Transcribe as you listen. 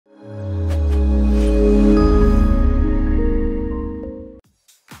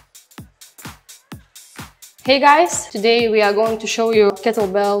Hey guys, today we are going to show you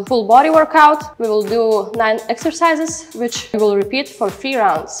kettlebell full body workout. We will do 9 exercises, which we will repeat for 3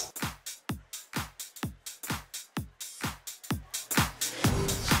 rounds.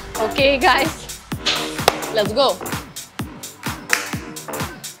 Okay guys, let's go!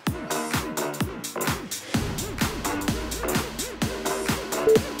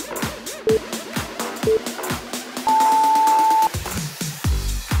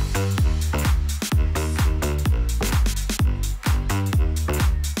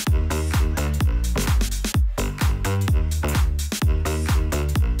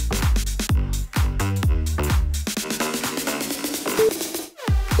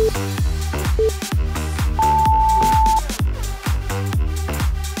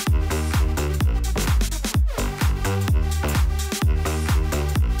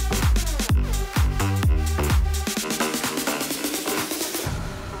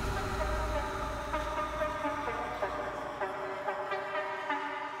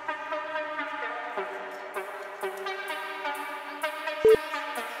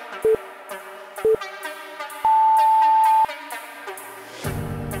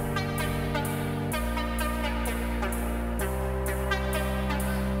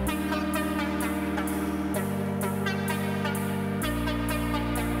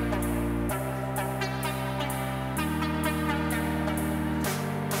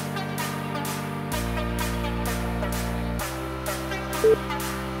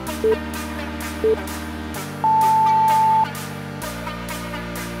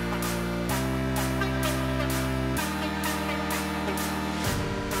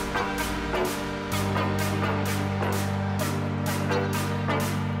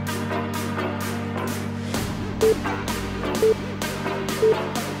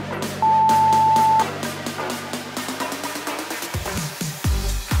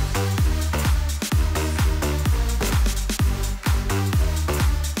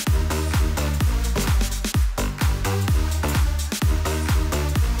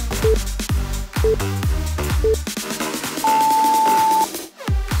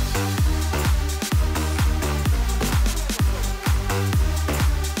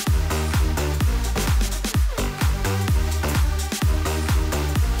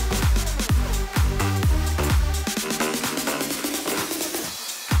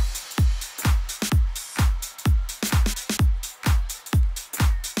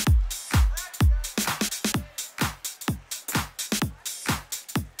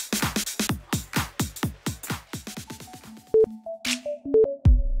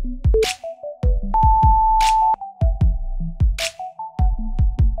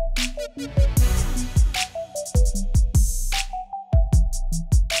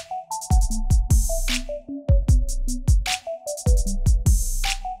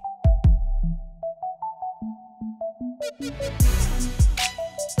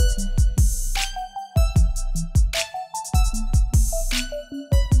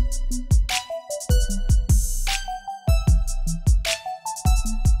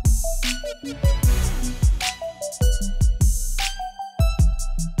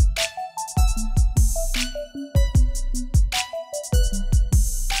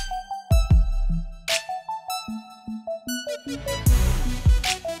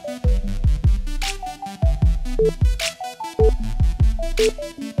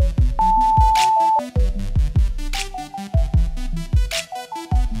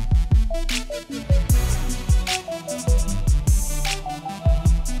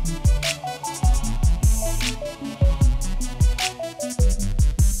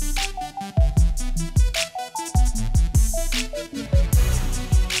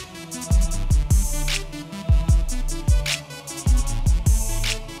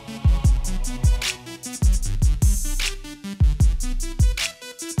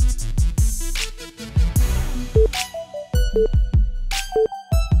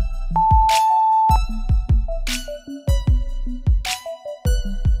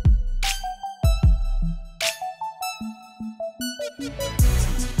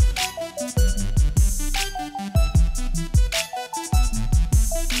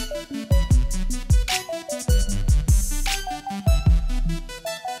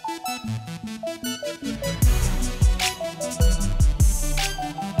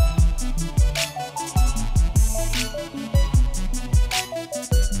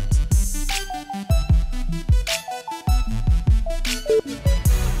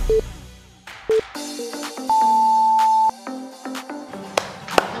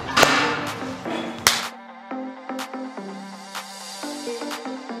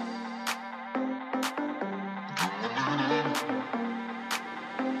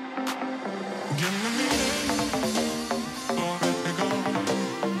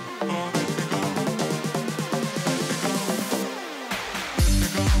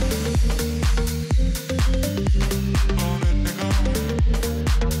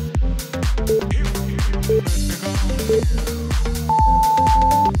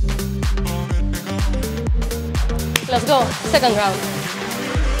 Let's go, second round.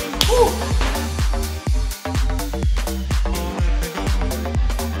 Woo.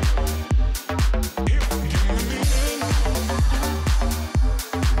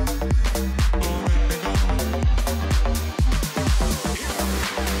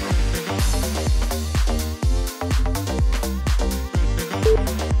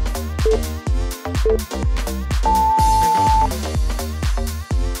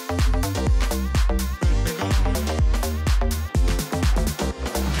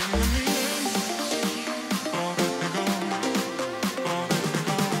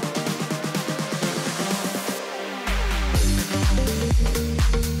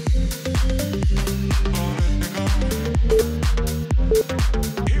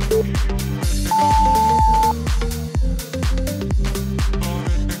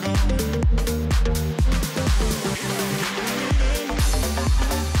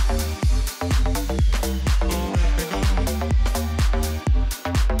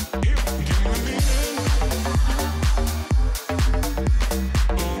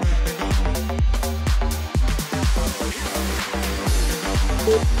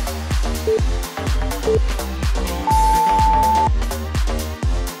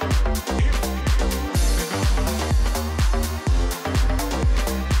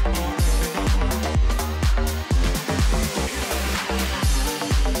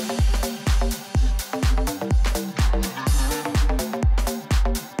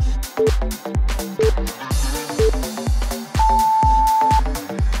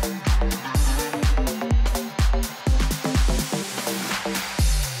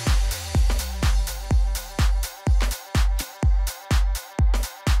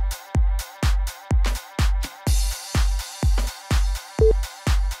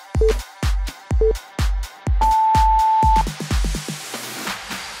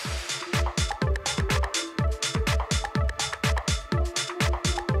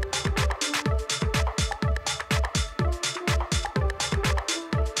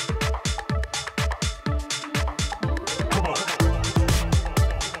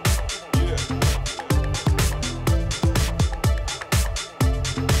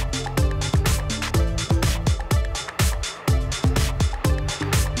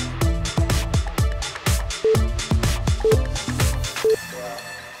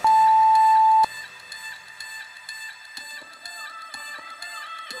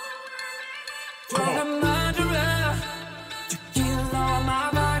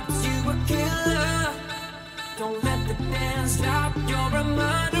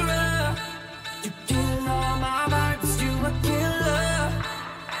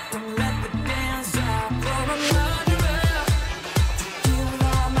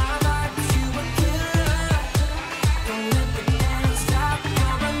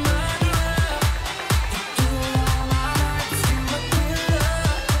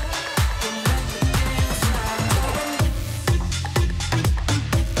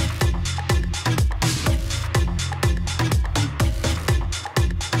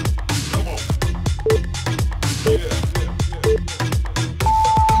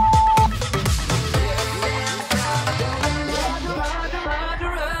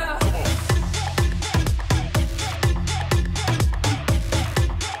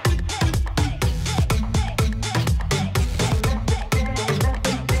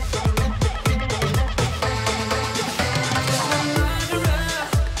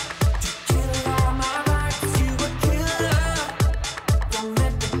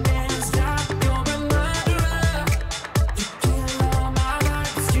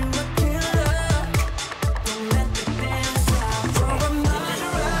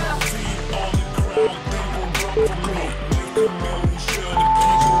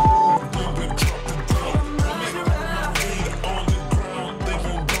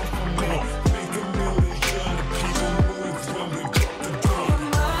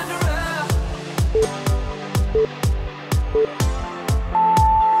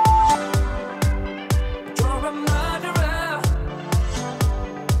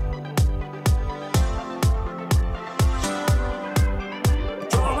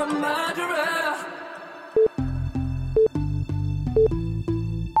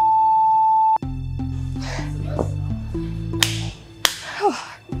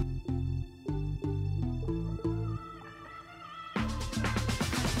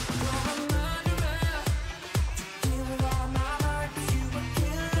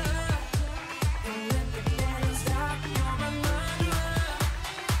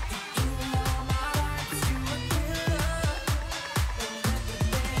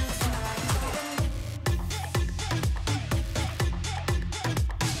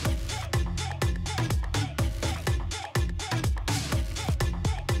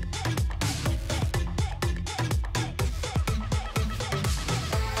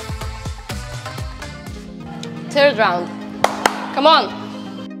 Third round. Come on.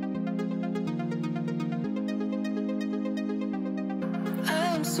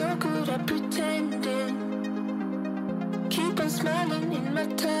 I'm so good at pretending. Keep on smiling in my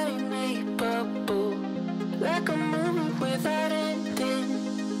tiny bubble, like a movie without ending.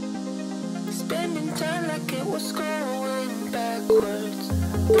 Spending time like it was going backwards.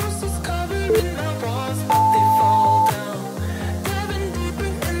 Bruises covering my walls, but they fall down. Diving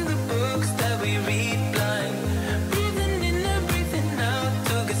deeper in the books that we read blind. Breathing in and breathing out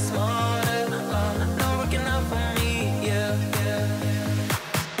to get smarter. Not working out for me, yeah, yeah.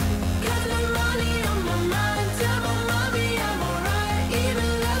 Got no money on my mind. Tell my mommy I'm alright. Even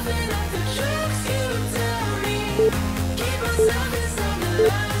laughing at the jokes you tell me. Keep myself inside the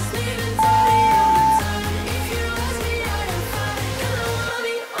lines. Needing tidy all the time. If you ask me, I am fine. Got no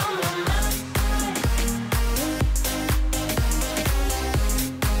money on my mind.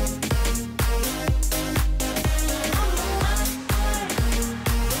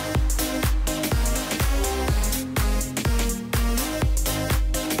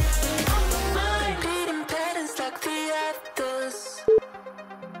 Repeating patterns like the others.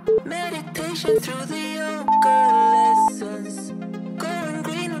 Meditation through the yoga lessons. Going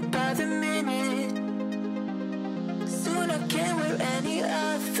greener by the minute. Soon I can't wear any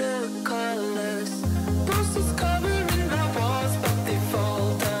other colors. Bruises covering my walls, but they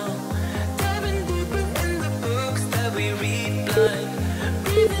fall down. Diving deeper in the books that we read blind.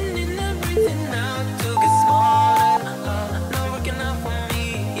 Breathing in and breathing out to get smarter. Not working out for me,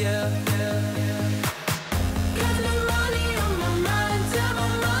 yeah, yeah, yeah. Got no money on my mind. Tell my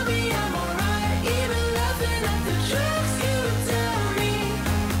mommy I'm alright. Even laughing at the jokes you tell me.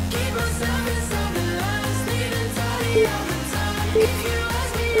 Keep myself inside the lines. Needing tidy all the time. If you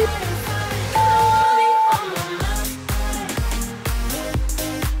ask me, I am fine. Got no money on my mind.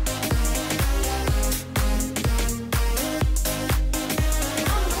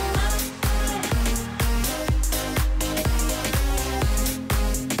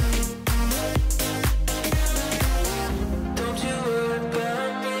 Don't you worry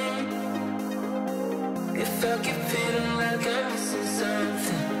about me. If I keep feeling like I'm missing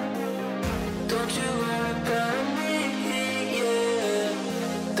something, don't you worry about me, yeah.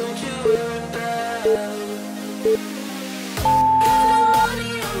 Don't you worry about. Got no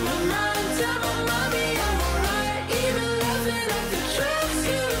money on my mind. Tell my mommy I'm alright. Even laughing at the jokes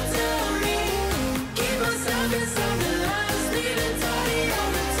you tell me. Keep myself inside the lines. Needing tidy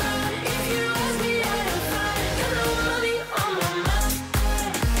all the time. If you ask me, I am fine. Got no money on my mind.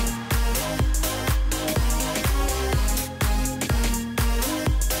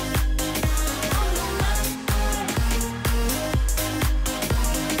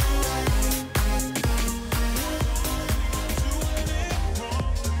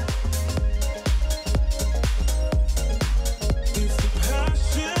 If the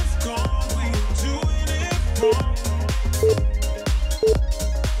passion's gone, we are doing it wrong.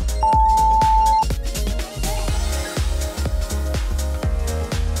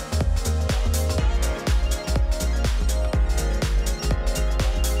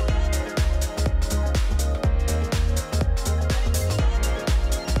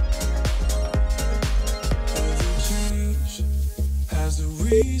 Every change has a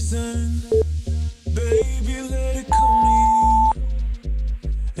reason. Baby, let it come to you.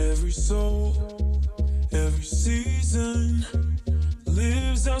 Every soul, every season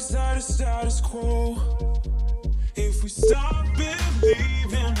lives outside of status quo. If we stop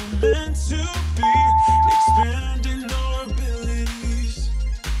believing we're meant to be, expanding our abilities.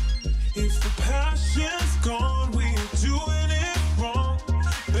 If the passion's gone, we